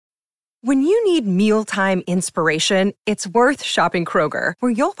When you need mealtime inspiration, it's worth shopping Kroger,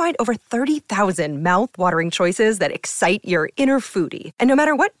 where you'll find over 30,000 mouth-watering choices that excite your inner foodie. And no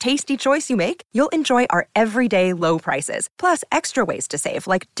matter what tasty choice you make, you'll enjoy our everyday low prices, plus extra ways to save,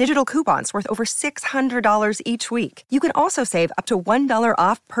 like digital coupons worth over $600 each week. You can also save up to $1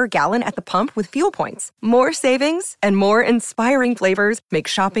 off per gallon at the pump with fuel points. More savings and more inspiring flavors make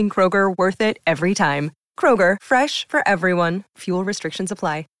shopping Kroger worth it every time. Kroger, fresh for everyone. Fuel restrictions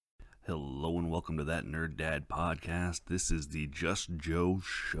apply. Hello and welcome to That Nerd Dad podcast. This is the Just Joe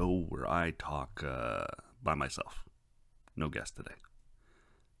show where I talk by myself. No guest today.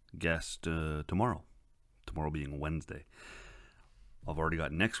 Guest tomorrow. Tomorrow being Wednesday. I've already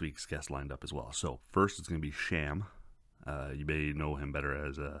got next week's guest lined up as well. So first it's going to be Sham. You may know him better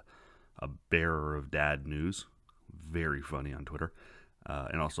as a bearer of dad news. Very funny on Twitter.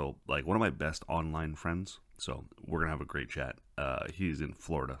 And also like one of my best online friends. So we're going to have a great chat. He's in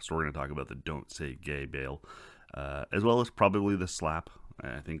Florida, so we're going to talk about the Don't Say Gay bail, as well as probably the slap.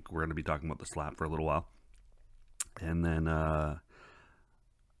 I think we're going to be talking about the slap for a little while. And then I've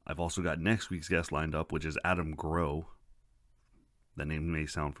also got next week's guest lined up, which is Adam Groh. That name may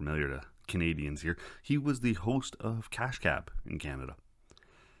sound familiar to Canadians here. He was the host of Cash Cab in Canada.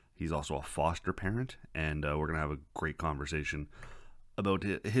 He's also a foster parent, and we're going to have a great conversation about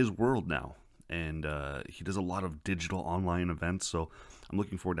his world now. And he does a lot of digital online events, so I'm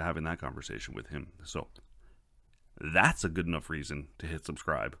looking forward to having that conversation with him. So that's a good enough reason to hit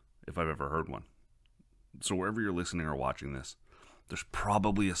subscribe, if I've ever heard one. So wherever you're listening or watching this, there's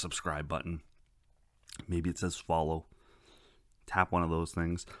probably a subscribe button. Maybe it says follow. Tap one of those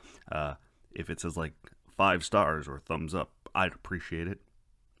things. If it says like 5 stars or thumbs up, I'd appreciate it.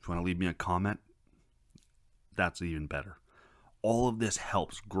 If you want to leave me a comment, that's even better. All of this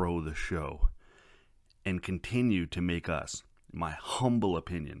helps grow the show and continue to make us, in my humble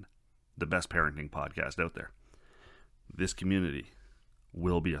opinion, the best parenting podcast out there. This community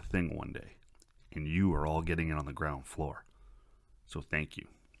will be a thing one day, and you are all getting in on the ground floor. So thank you.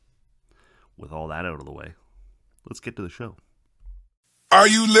 With all that out of the way, let's get to the show. Are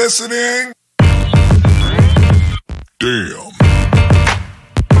you listening? Damn.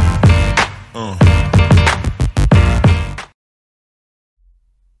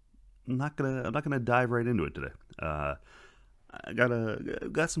 I'm not gonna dive right into it today. I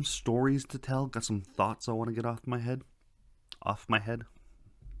got some stories to tell. Got some thoughts I want to get off my head. Off my head.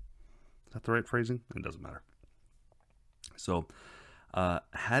 Is that the right phrasing? It doesn't matter. So,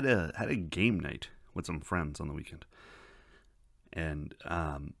 had a game night with some friends on the weekend, and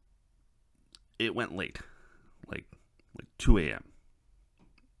it went late, like 2 a.m.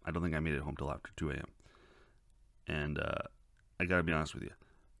 I don't think I made it home till after 2 a.m. And I gotta be honest with you.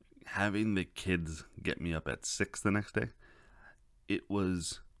 Having the kids get me up at 6 the next day, it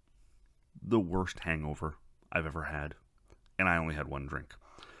was the worst hangover I've ever had. And I only had one drink.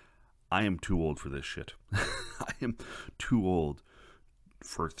 I am too old for this shit. I am too old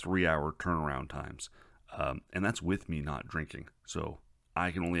for 3-hour turnaround times. And that's with me not drinking. So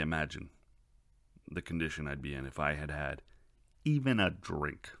I can only imagine the condition I'd be in if I had had even a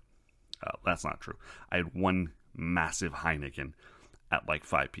drink. That's not true. I had one massive Heineken at like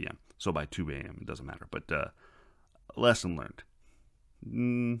 5 p.m. So by 2 a.m. it doesn't matter. But lesson learned.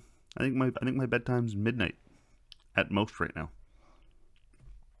 I think my bedtime's midnight at most right now.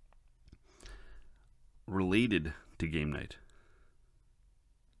 Related to game night,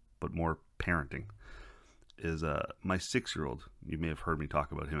 but more parenting, is my 6-year-old. You may have heard me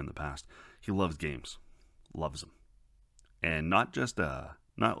talk about him in the past. He loves games, loves them, and not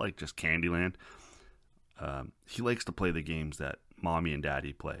like just Candyland. He likes to play the games that mommy and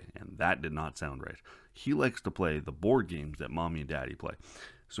daddy play, and that did not sound right. He likes to play the board games that mommy and daddy play.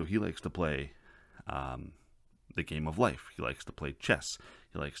 So he likes to play the game of life. He likes to play chess.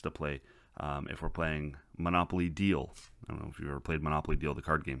 He likes to play, if we're playing Monopoly Deal. I don't know if you've ever played Monopoly Deal, the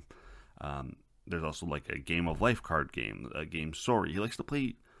card game. There's also like a game of life card game, a game Sorry. He likes to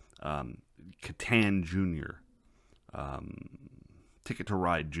play Catan Junior, Ticket to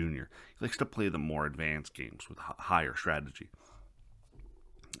Ride Junior. He likes to play the more advanced games with higher strategy.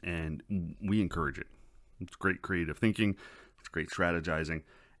 And we encourage it. It's great creative thinking. It's great strategizing.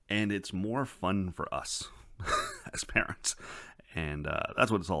 And it's more fun for us as parents. And that's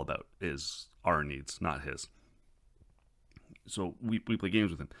what it's all about, is our needs, not his. So we play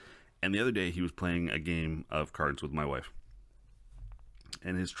games with him. And the other day he was playing a game of cards with my wife.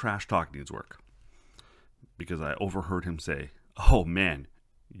 And his trash talk needs work. Because I overheard him say, "Oh man,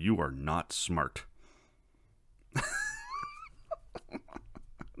 you are not smart."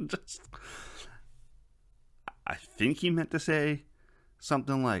 I think he meant to say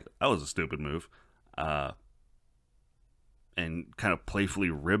something like, that was a stupid move, and kind of playfully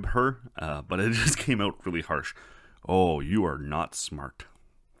rib her, but it just came out really harsh. Oh, you are not smart.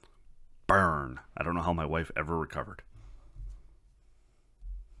 Burn. I don't know how my wife ever recovered.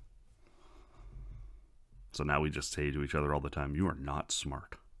 So now we just say to each other all the time, you are not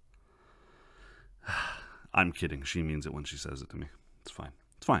smart. I'm kidding. She means it when she says it to me. It's fine.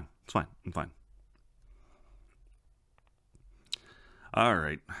 It's fine. It's fine. I'm fine. All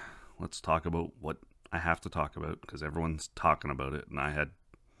right. Let's talk about what I have to talk about, because everyone's talking about it, and I had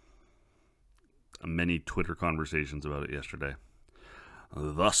many Twitter conversations about it yesterday.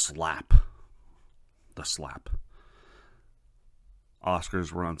 The slap. The slap.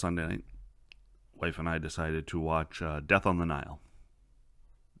 Oscars were on Sunday night. Wife and I decided to watch Death on the Nile.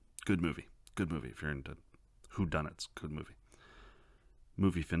 Good movie. Good movie. If you're into whodunits, good movie.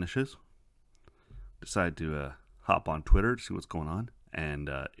 Movie finishes. Decide to hop on Twitter to see what's going on. And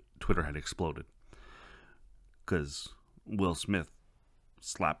Twitter had exploded. Because Will Smith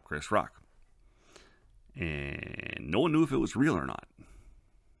slapped Chris Rock. And no one knew if it was real or not.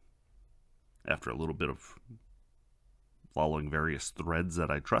 After a little bit of following various threads that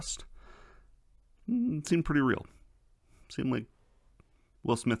I trust, it seemed pretty real. Seemed like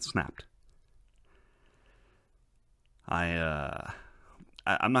Will Smith snapped. I'm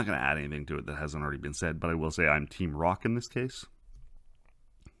not going to add anything to it that hasn't already been said, but I will say I'm Team Rock in this case.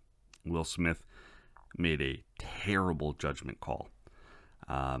 Will Smith made a terrible judgment call.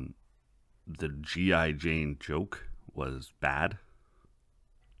 The G.I. Jane joke was bad.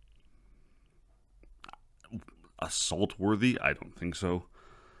 Assault worthy? I don't think so.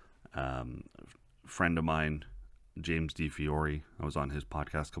 A friend of mine, James D. Fiore, I was on his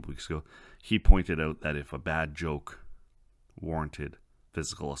podcast a couple weeks ago. He pointed out that if a bad joke warranted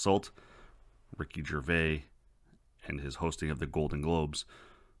physical assault, Ricky Gervais and his hosting of the Golden Globes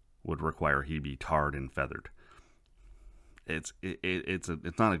would require he be tarred and feathered. It's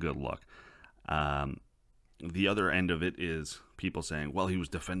not a good look. The other end of it is people saying, well, he was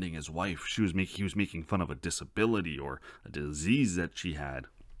defending his wife. He was making fun of a disability or a disease that she had.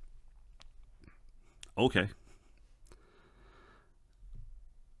 Okay.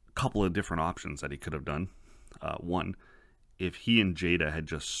 A couple of different options that he could have done. One, if he and Jada had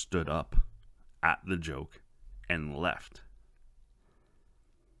just stood up at the joke and left.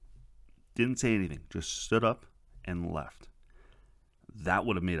 Didn't say anything, just stood up and left. That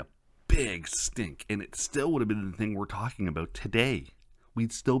would have made a big stink, and it still would have been the thing we're talking about today.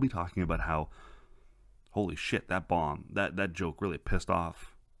 We'd still be talking about how, holy shit, that joke really pissed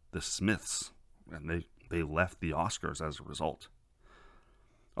off the Smiths, and they left the Oscars as a result.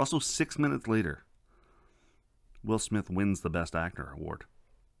 Also, 6 minutes later, Will Smith wins the Best Actor award.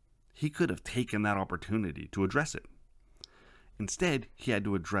 He could have taken that opportunity to address it. Instead, he had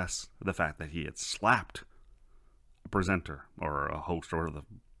to address the fact that he had slapped a presenter or a host or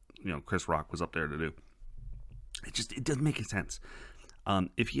Chris Rock was up there to do. It doesn't make any sense.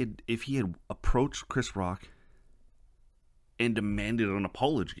 If he had approached Chris Rock and demanded an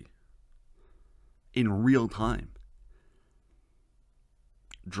apology in real time,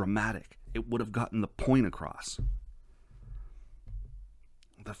 dramatic, it would have gotten the point across.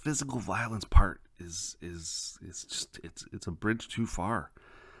 The physical violence part is just it's a bridge too far.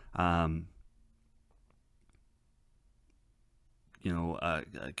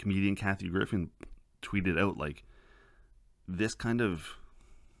 Comedian Kathy Griffin tweeted out, like, this kind of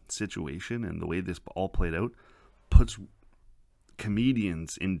situation and the way this all played out puts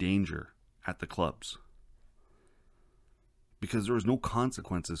comedians in danger at the clubs. Because there was no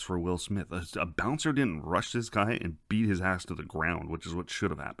consequences for Will Smith. A bouncer didn't rush this guy and beat his ass to the ground, which is what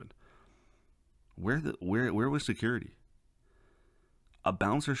should have happened. Where was security? A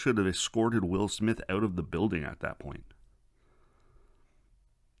bouncer should have escorted Will Smith out of the building at that point.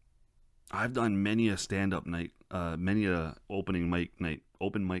 I've done many a stand-up night, many a open mic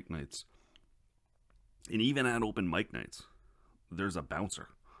nights. And even at open mic nights, there's a bouncer.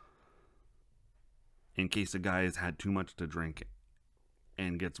 In case a guy has had too much to drink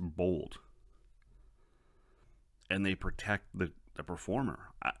and gets bowled. And they protect the performer.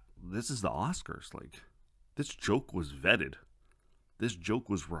 This is the Oscars. Like, this joke was vetted. This joke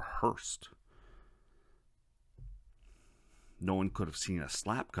was rehearsed. No one could have seen a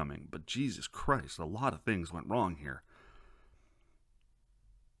slap coming, but Jesus Christ, a lot of things went wrong here.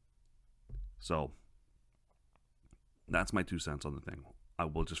 So, that's my 2 cents on the thing. I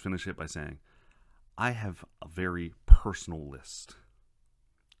will just finish it by saying, I have a very personal list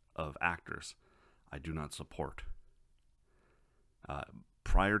of actors I do not support.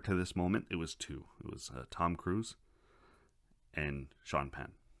 Prior to this moment, it was 2. It was Tom Cruise and Sean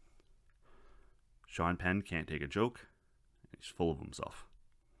Penn. Sean Penn can't take a joke. He's full of himself.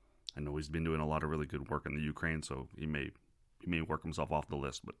 I know he's been doing a lot of really good work in the Ukraine, so he may work himself off the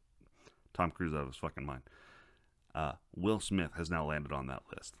list, but Tom Cruise out of his fucking mind. Will Smith has now landed on that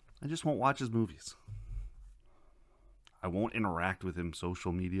list. I just won't watch his movies. I won't interact with him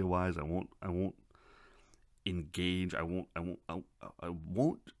social media wise. I won't engage. I will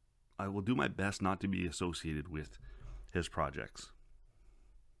do my best not to be associated with his projects.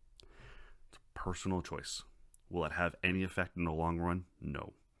 It's a personal choice. Will it have any effect in the long run?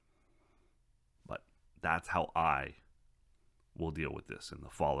 No. But that's how I will deal with this and the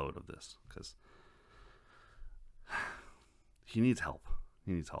fallout of this, because he needs help.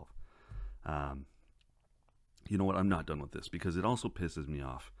 He needs help. You know what? I'm not done with this, because it also pisses me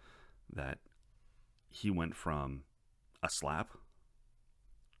off that he went from a slap,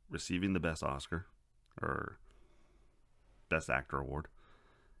 receiving the Best Oscar or Best Actor award,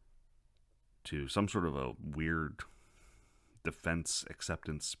 to some sort of a weird defense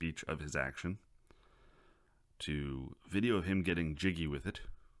acceptance speech of his action, to video of him getting jiggy with it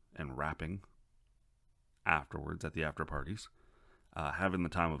and rapping afterwards at the after parties, having the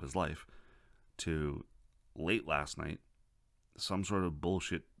time of his life, to late last night, some sort of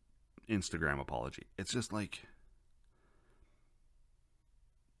bullshit Instagram apology. It's just like,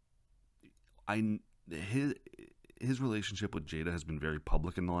 his relationship with Jada has been very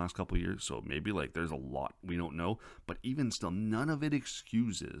public in the last couple of years, so maybe like there's a lot we don't know, but even still, none of it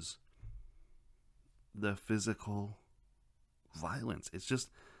excuses the physical violence. It's just,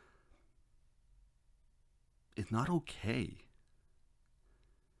 it's not okay.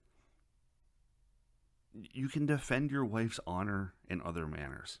 You can defend your wife's honor in other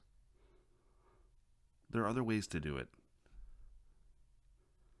manners. There are other ways to do it.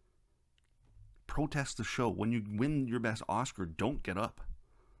 Protest the show. When you win your Best Oscar, don't get up.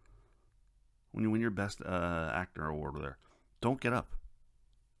 When you win your Best Actor award there, don't get up.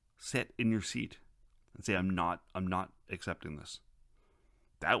 Sit in your seat and say, I'm not accepting this.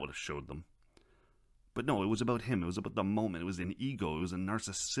 That would have showed them. But no, it was about him. It was about the moment. It was an ego. It was a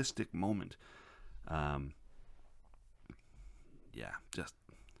narcissistic moment. Just,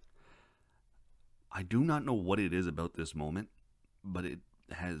 I do not know what it is about this moment, but it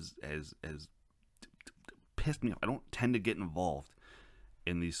has pissed me off. I don't tend to get involved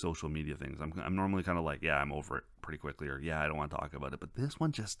in these social media things. I'm normally kind of like, yeah, I'm over it pretty quickly, or yeah, I don't want to talk about it. But this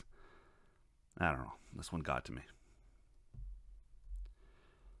one just, I don't know. This one got to me.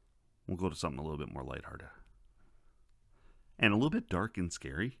 We'll go to something a little bit more lighthearted and a little bit dark and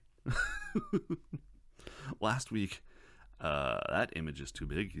scary. Last week, that image is too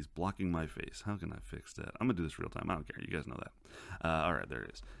big. He's blocking my face. How can I fix that? I'm gonna do this real time. I don't care. You guys know that. All right, there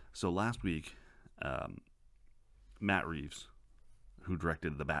it is. So last week, Matt Reeves, who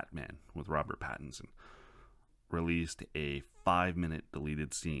directed The Batman with Robert Pattinson, released a 5-minute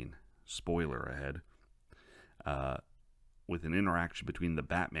deleted scene, spoiler ahead, with an interaction between the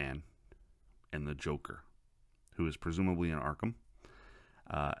Batman and the Joker, who is presumably in Arkham,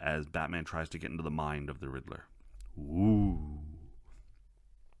 as Batman tries to get into the mind of the Riddler. Ooh.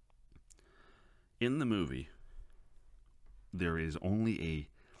 In the movie, there is only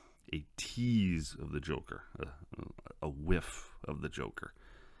a tease of the Joker, a whiff of the Joker.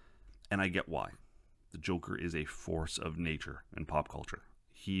 And I get why. The Joker is a force of nature in pop culture.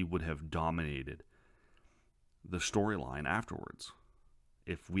 He would have dominated the storyline afterwards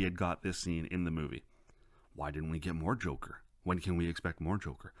if we had got this scene in the movie. Why didn't we get more Joker? When can we expect more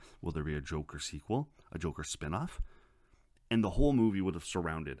Joker? Will there be a Joker sequel? A Joker spinoff? And the whole movie would have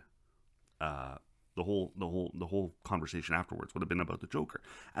surrounded the whole conversation afterwards would have been about the Joker.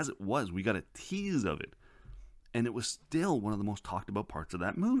 As it was, we got a tease of it, and it was still one of the most talked about parts of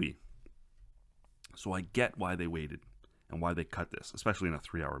that movie. So I get why they waited and why they cut this, especially in a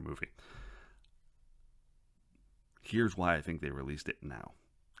 3-hour movie. Here's why I think they released it now.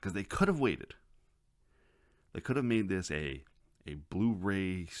 Because they could have waited. They could have made this a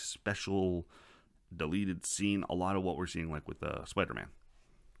Blu-ray special deleted scene, a lot of what we're seeing like with Spider-Man,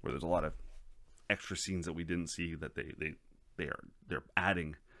 where there's a lot of extra scenes that we didn't see that they're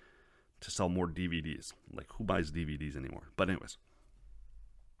adding to sell more DVDs. Like, who buys DVDs anymore? But anyways,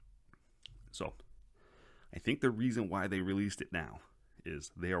 so I think the reason why they released it now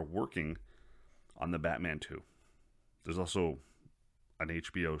is they are working on the Batman 2. There's also an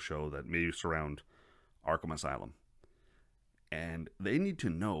HBO show that may surround Arkham Asylum, and they need to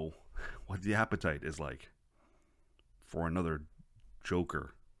know what the appetite is like for another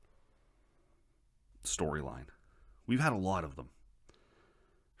Joker storyline. We've had a lot of them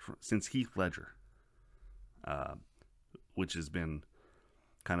since Heath Ledger, which has been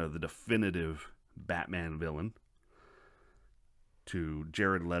kind of the definitive Batman villain, to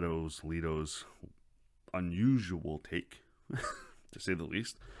Jared Leto's unusual take, to say the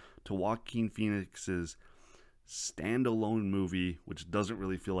least, to Joaquin Phoenix's standalone movie, which doesn't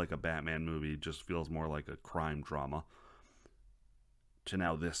really feel like a Batman movie, just feels more like a crime drama, to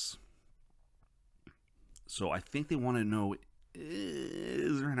now this. So I think they want to know,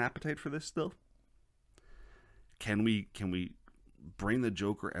 is there an appetite for this still? Can we bring the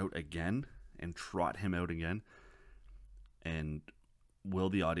Joker out again and trot him out again? And will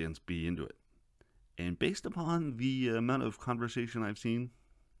the audience be into it? And based upon the amount of conversation I've seen,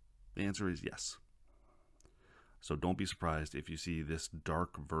 the answer is yes. So don't be surprised if you see this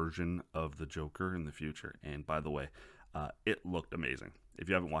dark version of the Joker in the future. And by the way, it looked amazing. If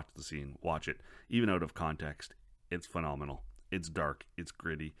you haven't watched the scene, watch it. Even out of context, it's phenomenal. It's dark. It's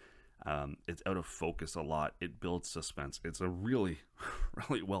gritty. It's out of focus a lot. It builds suspense. It's a really,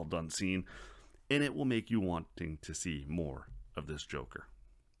 really well done scene. And it will make you wanting to see more of this Joker.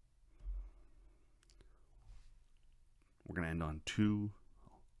 We're going to end on 2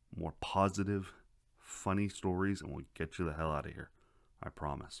 more positive, funny stories, and we'll get you the hell out of here. I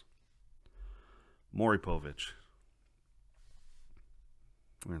promise. Maury Povich.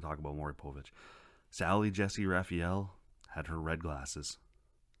 We're going to talk about Maury Povich. Sally Jesse Raphael had her red glasses.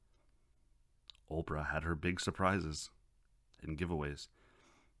 Oprah had her big surprises and giveaways.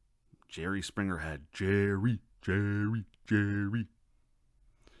 Jerry Springer had Jerry.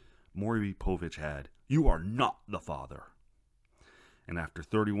 Maury Povich had You Are Not the Father. And after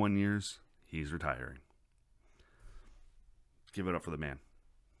 31 years, he's retiring. Give it up for the man.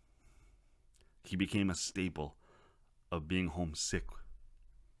 He became a staple of being homesick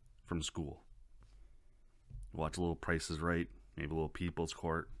from school. Watch a little Price is Right, maybe a little People's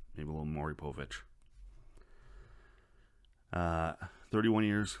Court, maybe a little Maury Povich. 31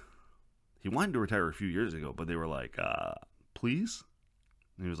 years. He wanted to retire a few years ago, but they were like, please?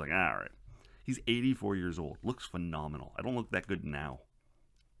 And he was like, all right. He's 84 years old. Looks phenomenal. I don't look that good now.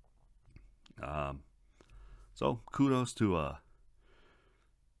 So kudos to a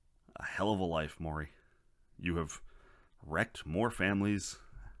hell of a life, Maury. You have wrecked more families.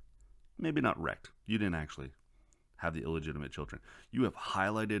 Maybe not wrecked. You didn't actually have the illegitimate children. You have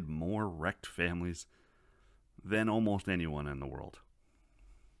highlighted more wrecked families than almost anyone in the world.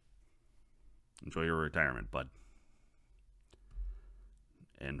 Enjoy your retirement, bud.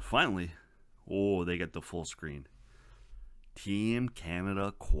 And finally, they get the full screen. Team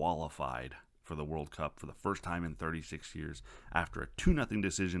Canada qualified for the World Cup for the first time in 36 years after a 2-0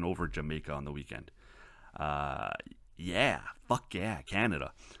 decision over Jamaica on the weekend. Fuck yeah,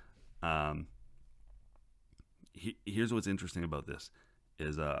 Canada. Here's what's interesting about this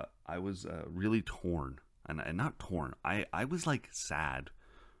is I was really torn, and not torn. I was like sad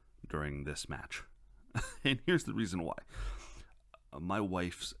during this match. And here's the reason why. My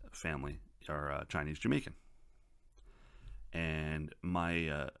wife's family are Chinese Jamaican. And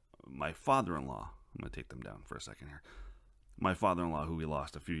my father-in-law, I'm going to take them down for a second here. My father-in-law, who we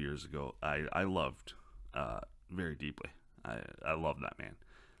lost a few years ago, I loved very deeply. I love that man.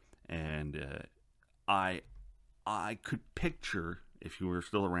 And I could picture, if he were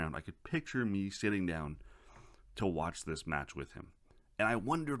still around, I could picture me sitting down to watch this match with him. And I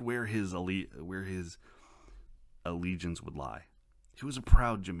wondered where his allegiance would lie. He was a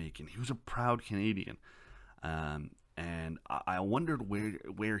proud Jamaican. He was a proud Canadian. And I wondered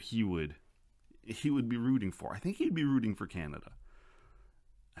where he would be rooting for. I think he'd be rooting for Canada.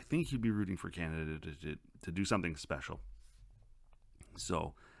 I think he'd be rooting for Canada to do something special.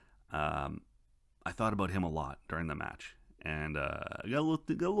 So I thought about him a lot during the match. And I got a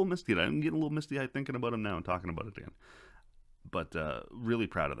little misty-eyed. I'm getting a little misty-eyed thinking about him now and talking about it again. But really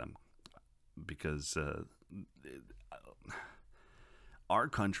proud of them. Because our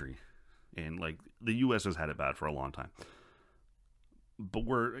country, and like the U.S. has had it bad for a long time. But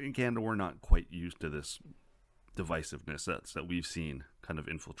in Canada, we're not quite used to this divisiveness that we've seen kind of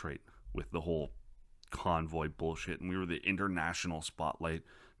infiltrate with the whole convoy bullshit. And we were the international spotlight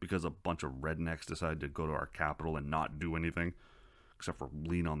because a bunch of rednecks decided to go to our capital and not do anything except for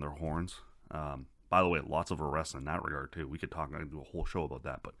lean on their horns. By the way, lots of arrests in that regard too. We could talk and do a whole show about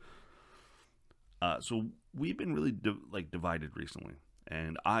that. But so we've been really divided recently.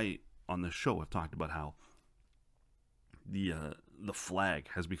 And I, on the show, have talked about how the flag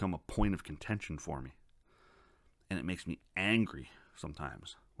has become a point of contention for me. And it makes me angry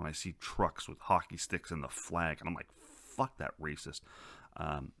sometimes when I see trucks with hockey sticks and the flag. And I'm like, fuck that racist.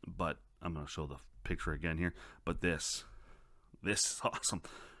 But I'm going to show the picture again here. But this is awesome.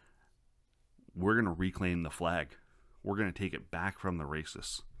 We're going to reclaim the flag. We're going to take it back from the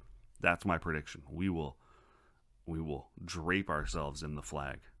racists. That's my prediction. We will drape ourselves in the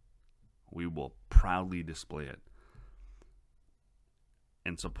flag. We will proudly display it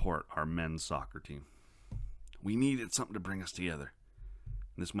and support our men's soccer team. We needed something to bring us together.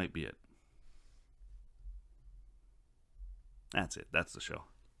 This might be it. That's it. That's the show.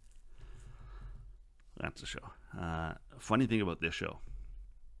 That's the show. Funny thing about this show,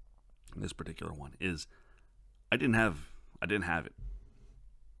 this particular one, is I didn't have it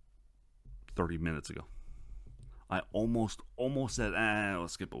 30 minutes ago. I almost said,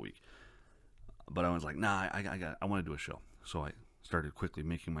 let's skip a week. But I was like, nah, I want to do a show. So I started quickly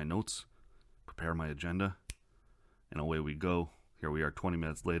making my notes, prepare my agenda, and away we go. Here we are 20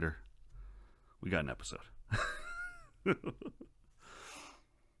 minutes later. We got an episode.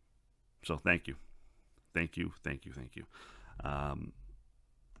 So thank you. I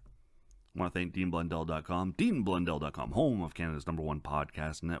want to thank DeanBlundell.com. DeanBlundell.com, home of Canada's #1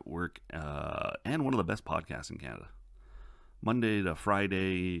 podcast network, and one of the best podcasts in Canada. Monday to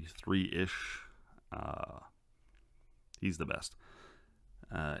Friday, 3-ish. He's the best.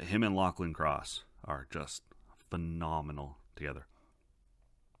 Him and Lachlan Cross are just phenomenal together.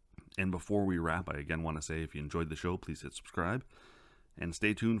 And before we wrap, I again want to say, if you enjoyed the show, please hit subscribe. And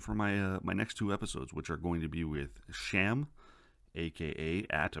stay tuned for my next 2 episodes, which are going to be with Sham, a.k.a.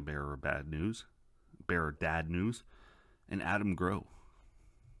 at Bearer Dad News, and Adam Groh.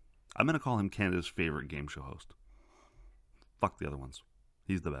 I'm going to call him Canada's favorite game show host. Fuck the other ones.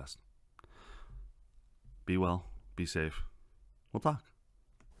 He's the best. Be well. Be safe. We'll talk.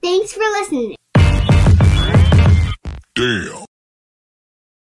 Thanks for listening. Damn.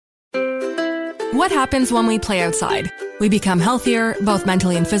 What happens when we play outside? We become healthier, both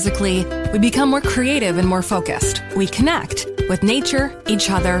mentally and physically. We become more creative and more focused. We connect with nature, each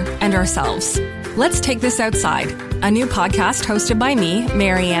other, and ourselves. Let's Take This Outside, a new podcast hosted by me,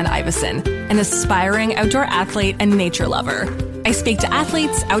 Maury Iveson, an aspiring outdoor athlete and nature lover. I speak to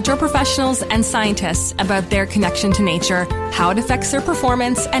athletes, outdoor professionals, and scientists about their connection to nature, how it affects their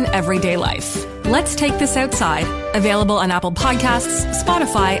performance, and everyday life. Let's Take This Outside, available on Apple Podcasts,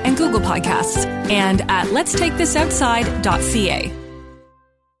 Spotify, and Google Podcasts, and at letsttakethisoutside.ca.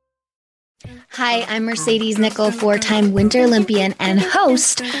 Hi, I'm Mercedes Nichol, 4-time Winter Olympian and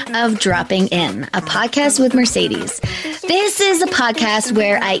host of Dropping In, a podcast with Mercedes. This is a podcast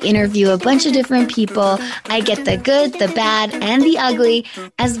where I interview a bunch of different people. I get the good, the bad, and the ugly,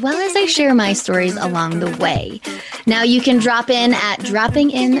 as well as I share my stories along the way. Now you can drop in at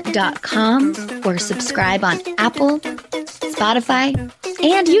droppingin.com or subscribe on Apple, Spotify,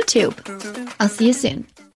 and YouTube. I'll see you soon.